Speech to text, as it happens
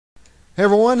Hey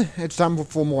everyone, it's time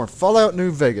for more Fallout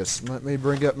New Vegas. Let me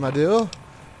bring up my deal.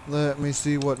 Let me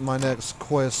see what my next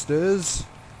quest is.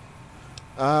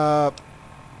 I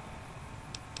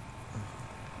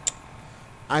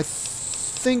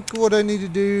think what I need to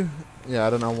do... Yeah, I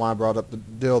don't know why I brought up the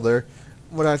deal there.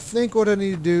 What I need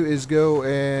to do is go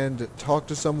and talk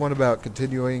to someone about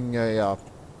continuing to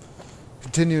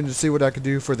see what I could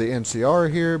do for the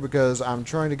NCR here, because I'm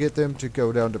trying to get them to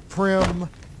go down to Primm.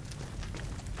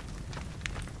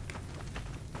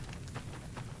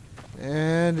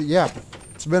 And yeah,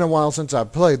 it's been a while since I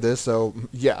played this, so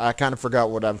yeah, I kind of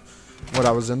forgot what I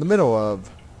was in the middle of.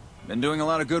 Been doing a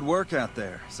lot of good work out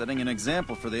there, setting an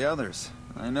example for the others.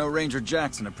 I know Ranger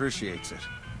Jackson appreciates it.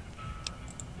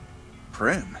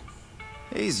 Primm?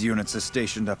 Hayes units is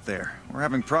stationed up there. We're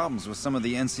having problems with some of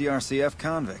the NCRCF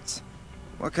convicts.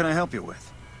 What can I help you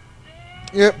with?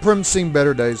 Yeah, Primm's seen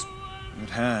better days.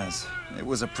 It has. It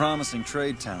was a promising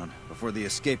trade town before the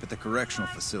escape at the correctional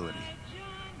facility.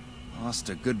 Lost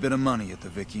a good bit of money at the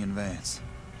Vicky and Vance.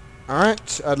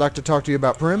 Alright, I'd like to talk to you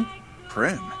about Primm.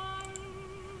 Primm?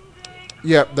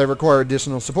 Yep, they require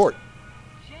additional support.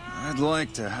 I'd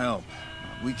like to help.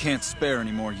 We can't spare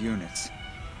any more units.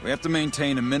 We have to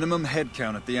maintain a minimum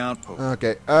headcount at the outpost.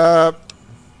 Okay,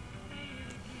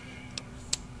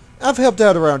 I've helped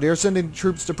out around here. Sending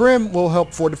troops to Primm will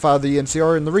help fortify the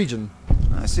NCR in the region.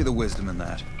 I see the wisdom in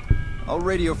that. I'll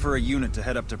radio for a unit to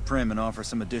head up to Primm and offer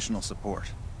some additional support.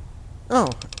 Oh,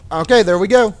 okay, there we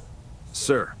go.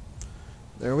 Sir.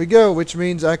 There we go, which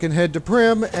means I can head to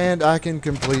Primm and I can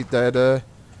complete that,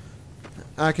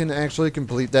 I can actually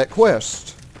complete that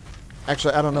quest.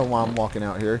 Actually, I don't know why I'm walking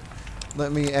out here.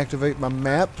 Let me activate my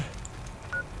map.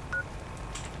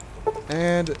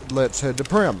 And let's head to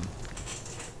Primm.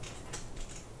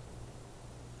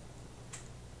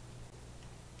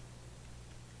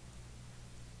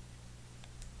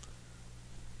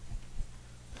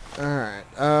 Alright,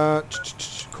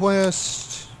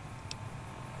 quest.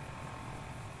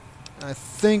 I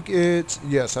think it's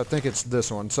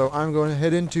this one. So I'm going to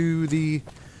head into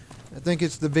I think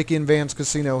it's the Vicky and Vance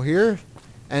Casino here,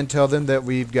 and tell them that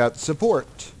we've got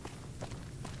support.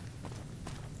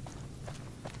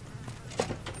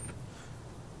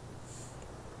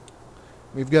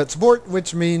 We've got support,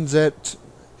 which means that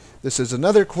this is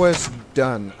another quest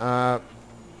done.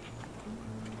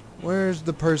 Where's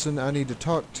the person I need to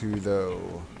talk to,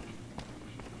 though?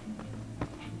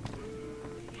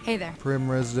 Hey there. Primm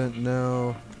resident,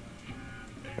 no.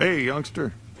 Hey,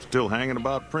 youngster. Still hanging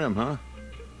about Primm, huh?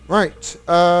 Right,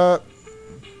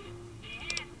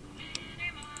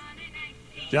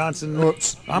 Johnson.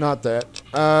 whoops, not that.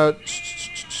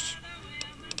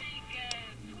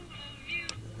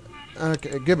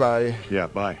 Okay, goodbye. Yeah,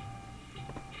 bye.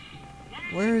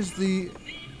 Where is the...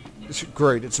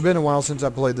 Great, it's been a while since I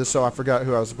played this, so I forgot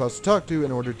who I was supposed to talk to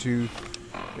in order to...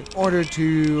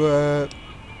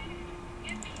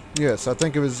 Yes, I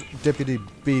think it was Deputy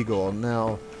Beagle.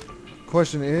 Now,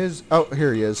 question is... Oh,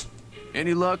 here he is.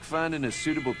 Any luck finding a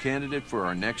suitable candidate for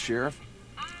our next sheriff?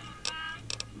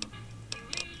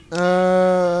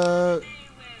 I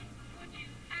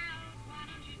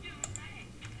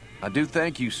do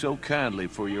thank you so kindly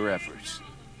for your efforts.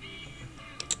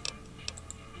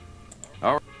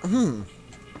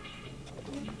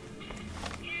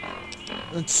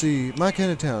 Let's see. My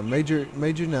kind of town. Major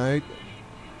Knight.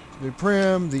 The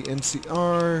Primm, the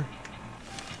NCR.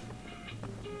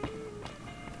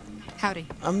 Howdy.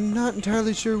 I'm not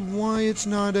entirely sure why it's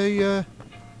not a,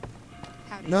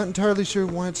 Howdy. Not entirely sure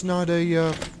why it's not a,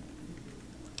 Let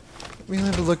me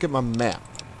have a look at my map.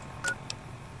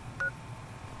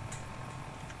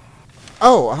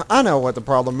 Oh, I know what the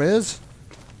problem is.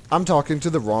 I'm talking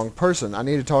to the wrong person. I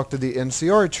need to talk to the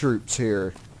NCR troops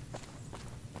here.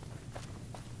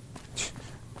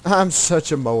 I'm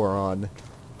such a moron.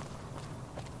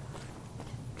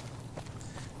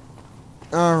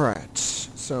 Alright,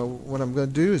 so what I'm going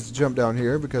to do is jump down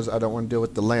here because I don't want to deal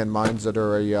with the landmines that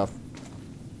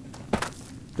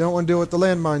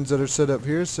are set up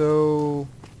here, so...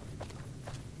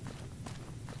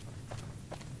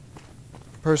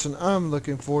 Person I'm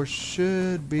looking for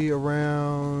should be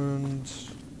around...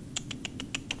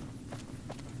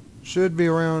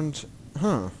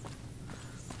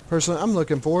 Person I'm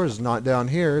looking for is not down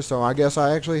here, so I guess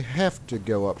I actually have to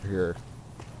go up here.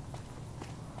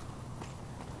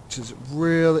 Which is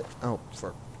really... Oh,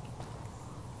 fuck.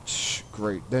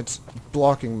 Great, that's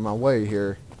blocking my way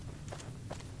here.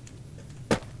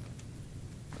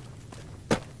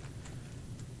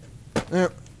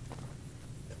 Yep.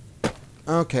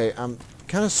 Okay, I'm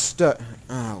kind of stuck.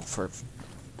 Oh, for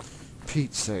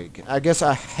Pete's sake. I guess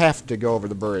I have to go over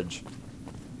the bridge.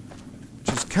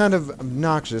 kind of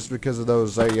obnoxious because of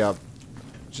those,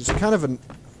 just kind of an...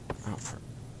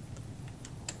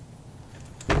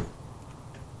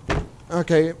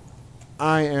 Okay,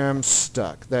 I am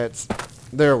stuck.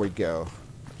 There we go.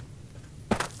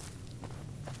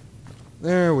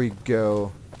 There we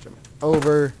go. Jump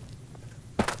over.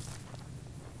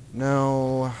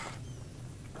 No.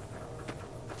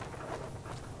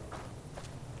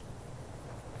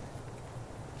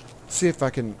 See if I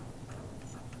can...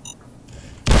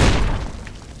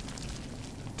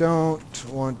 Don't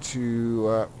want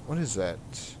to... what is that?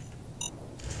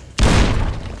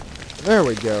 There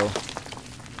we go.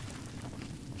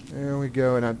 There we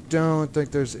go, and I don't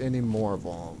think there's any more of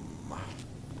them.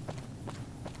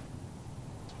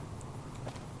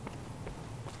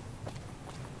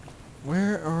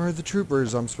 Where are the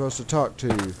troopers I'm supposed to talk to?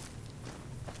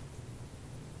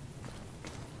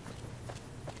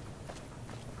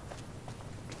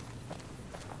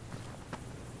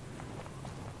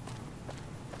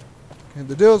 Okay,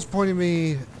 the deal's pointing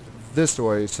me this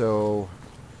way, so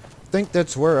I think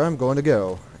that's where I'm going to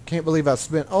go. Can't believe I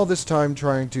spent all this time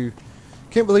trying to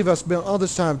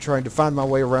find my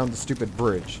way around the stupid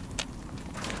bridge.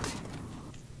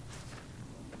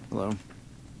 Hello?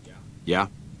 Yeah?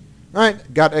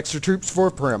 Alright, got extra troops for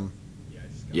Primm.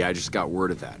 Yeah, I just got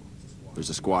word of that. There's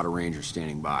a squad of rangers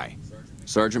standing by.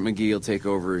 Sergeant McGee will take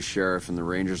over as sheriff and the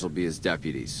rangers will be his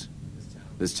deputies.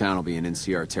 This town will be in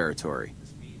NCR territory.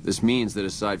 This means that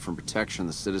aside from protection,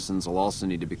 the citizens will also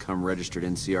need to become registered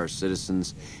NCR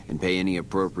citizens and pay any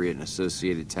appropriate and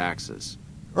associated taxes.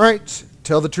 Alright,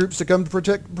 tell the troops to come to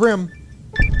protect Primm.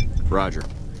 Roger.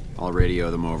 I'll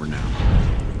radio them over now.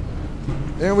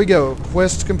 There we go,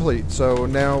 quest complete. So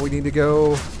now we need to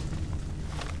go...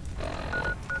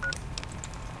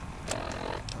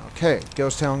 Okay,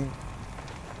 Ghost Town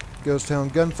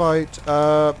gunfight.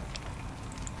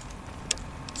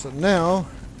 So now...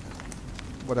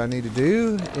 What I need to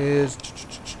do is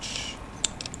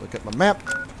look at my map.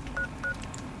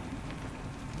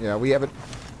 Yeah, we haven't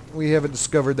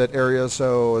discovered that area,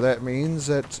 so that means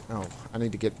that I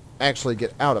need to actually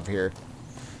get out of here.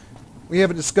 We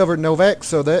haven't discovered Novac,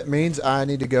 so that means I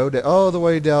need to go all the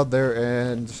way down there,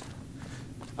 and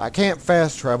I can't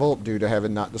fast travel due to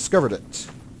having not discovered it.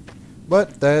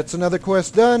 But that's another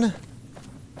quest done.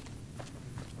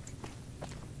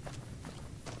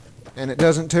 And it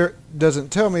doesn't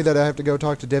tell me that I have to go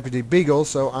talk to Deputy Beagle,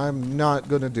 so I'm not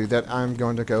going to do that. I'm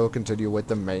going to go continue with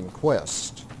the main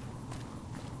quest.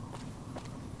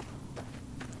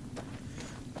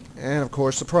 And of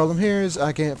course the problem here is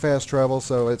I can't fast travel,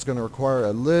 so it's going to require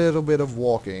a little bit of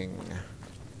walking.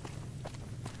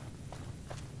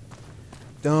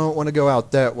 Don't want to go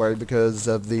out that way because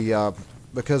of the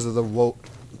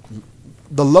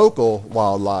local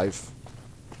wildlife.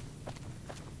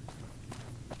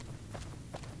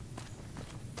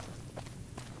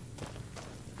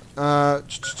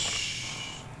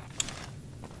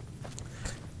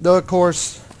 Though of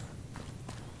course,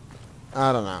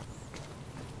 I don't know.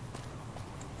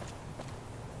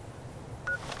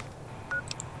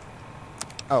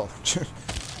 Oh,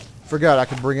 forgot I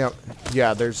could bring up.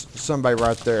 Yeah, there's somebody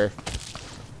right there.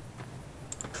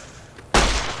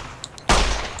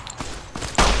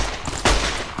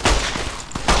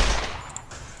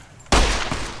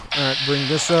 Alright, bring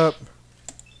this up.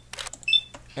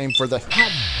 Aim for the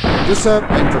head. This up,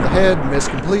 aim for the head, miss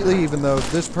completely, even though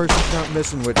this person's not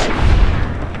missing, which...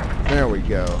 There we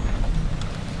go.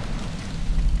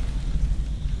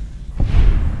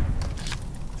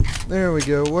 There we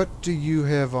go. What do you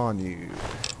have on you?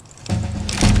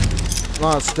 A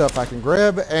lot of stuff I can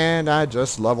grab, and I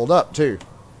just leveled up, too.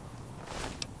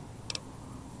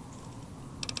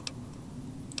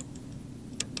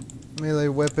 Melee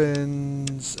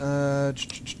weapons,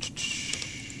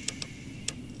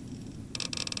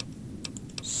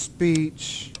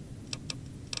 speech,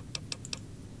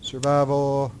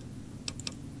 survival,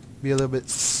 be a little bit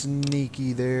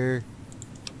sneaky there,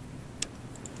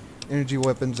 energy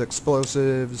weapons,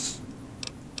 explosives,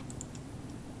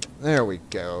 there we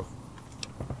go,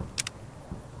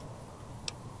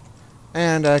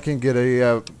 and I can get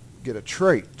a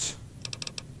trait.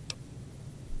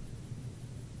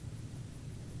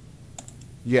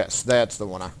 Yes, that's the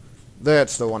one I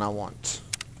want.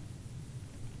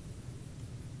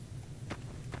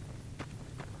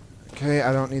 Okay,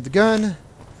 I don't need the gun.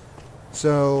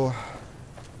 So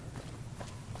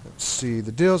let's see.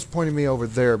 The deal's pointing me over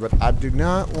there, but I do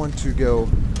not want to go.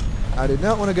 I did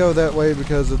not want to go that way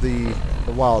because of the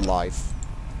wildlife.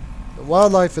 The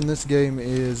wildlife in this game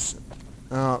is.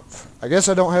 I guess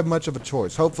I don't have much of a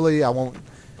choice. Hopefully I won't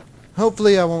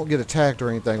get attacked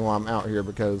or anything while I'm out here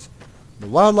because The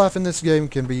wildlife in this game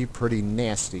can be pretty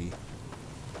nasty.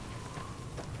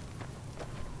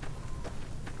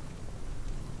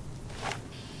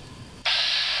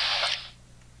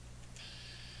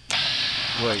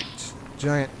 Great.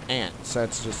 Giant ants.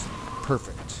 That's just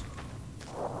perfect.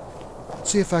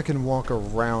 Let's see if I can walk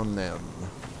around them.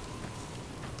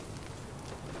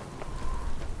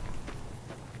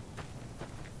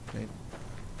 Okay.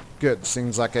 Good.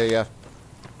 Seems like I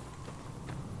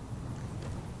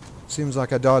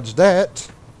dodged that.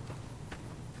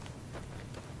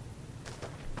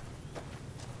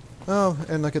 Oh,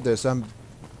 and look at this.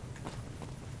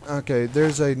 Okay,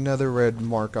 there's another red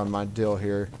mark on my dill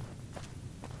here.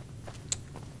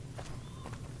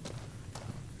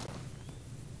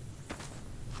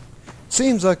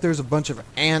 Seems like there's a bunch of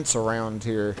ants around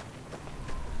here.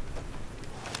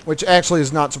 Which actually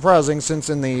is not surprising, since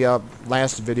in the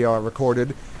last video I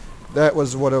recorded, that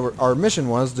was what our mission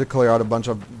was, to clear out a bunch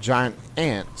of giant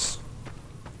ants.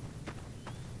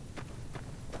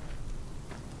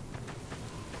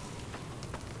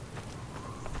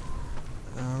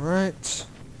 Alright.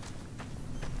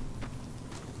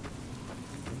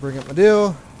 Bring up my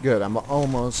deal. Good, I'm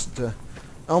almost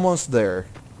there.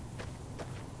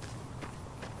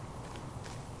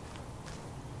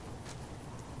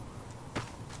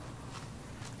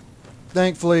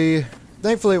 Thankfully,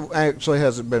 it actually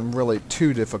hasn't been really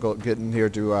too difficult getting here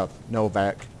to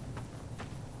Novac.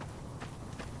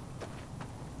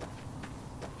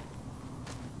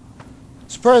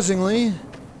 Surprisingly,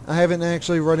 I haven't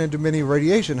actually run into many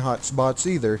radiation hotspots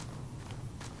either.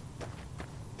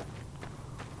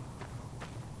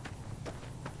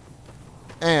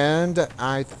 And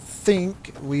I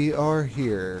think we are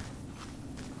here.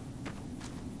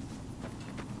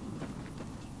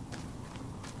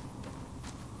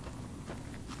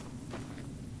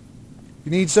 You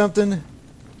need something?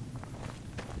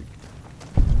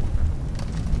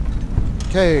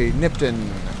 Okay, Nipton.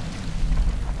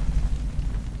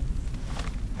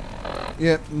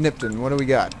 Yep, Nipton. What do we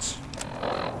got?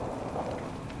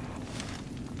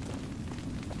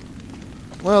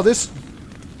 Well, this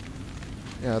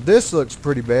looks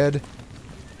pretty bad.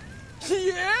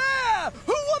 Yeah!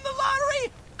 Who won the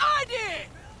lottery? I did!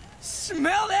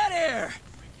 Smell that air!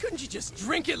 Couldn't you just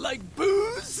drink it like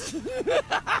booze?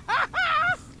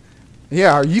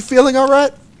 Yeah, are you feeling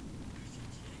alright?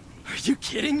 Are you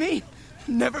kidding me?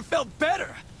 Never felt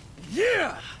better.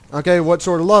 Yeah! Okay, what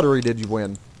sort of lottery did you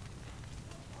win?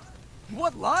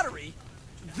 What lottery?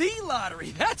 The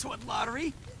lottery, that's what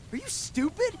lottery. Are you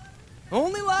stupid?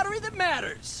 Only lottery that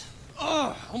matters.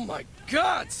 Oh my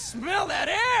God, smell that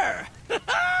air!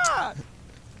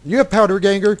 You a powder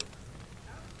ganger?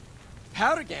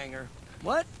 Powder ganger?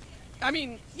 What? I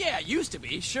mean, yeah, used to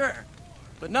be, sure.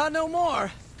 But not no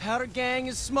more. Powder gang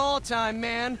is small time,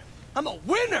 man. I'm a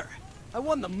winner! I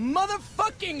won the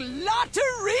motherfucking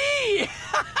lottery!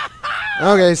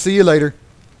 Okay, see you later.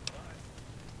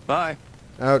 Bye.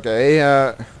 Okay,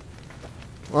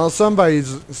 well,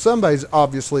 somebody's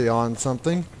obviously on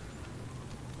something.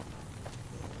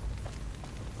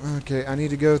 Okay, I need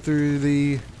to go through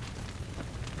the...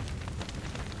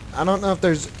 I don't know if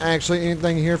there's actually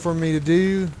anything here for me to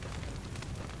do.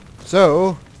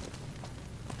 So...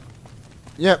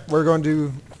 Yep, we're going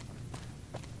to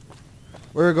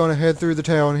head through the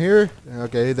town here.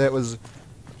 Okay, that was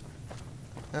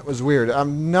weird.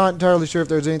 I'm not entirely sure if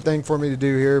there's anything for me to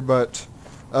do here, but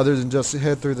other than just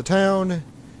head through the town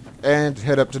and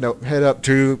head up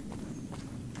to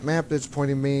map that's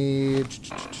pointing me.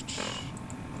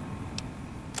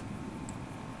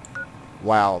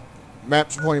 Wow,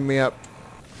 map's pointing me up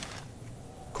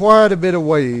quite a bit of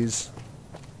ways.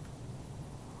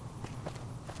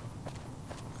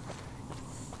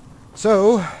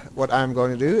 So, what I'm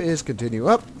going to do is continue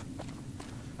up.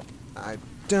 I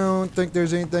don't think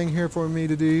there's anything here for me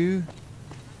to do.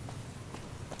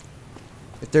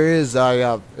 If there is,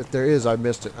 I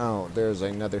missed it. Oh, there's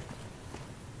another.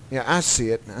 Yeah, I see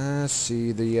it. I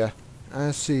see the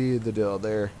deal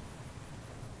there.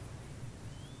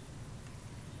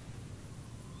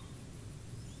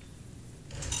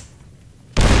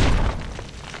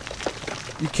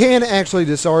 You can actually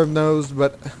disarm those,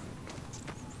 but...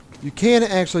 You can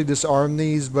actually disarm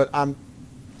these, but I'm...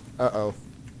 Uh-oh.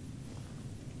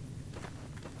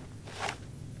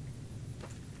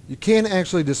 You can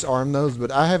actually disarm those,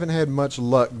 but I haven't had much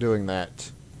luck doing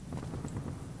that.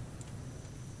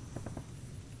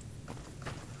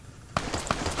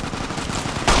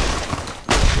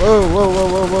 Whoa, whoa, whoa,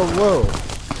 whoa, whoa, whoa.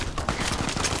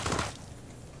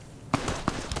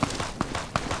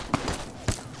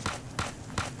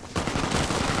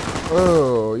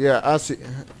 Oh, yeah, I see.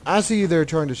 I see you there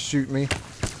trying to shoot me.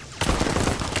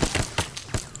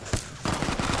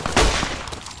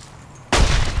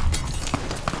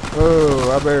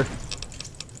 Oh, I better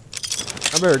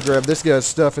grab this guy's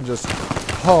stuff and just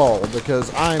haul,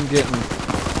 because I'm getting...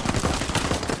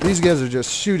 These guys are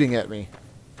just shooting at me.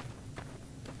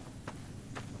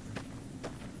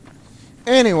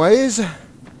 Anyways,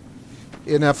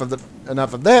 enough of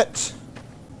that.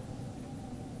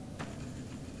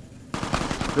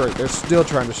 Great, they're still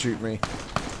trying to shoot me.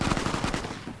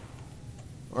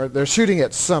 Or they're shooting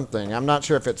at something. I'm not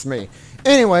sure if it's me.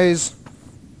 Anyways,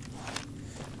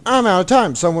 I'm out of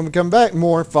time. So when we come back,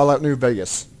 more Fallout New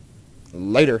Vegas.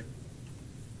 Later.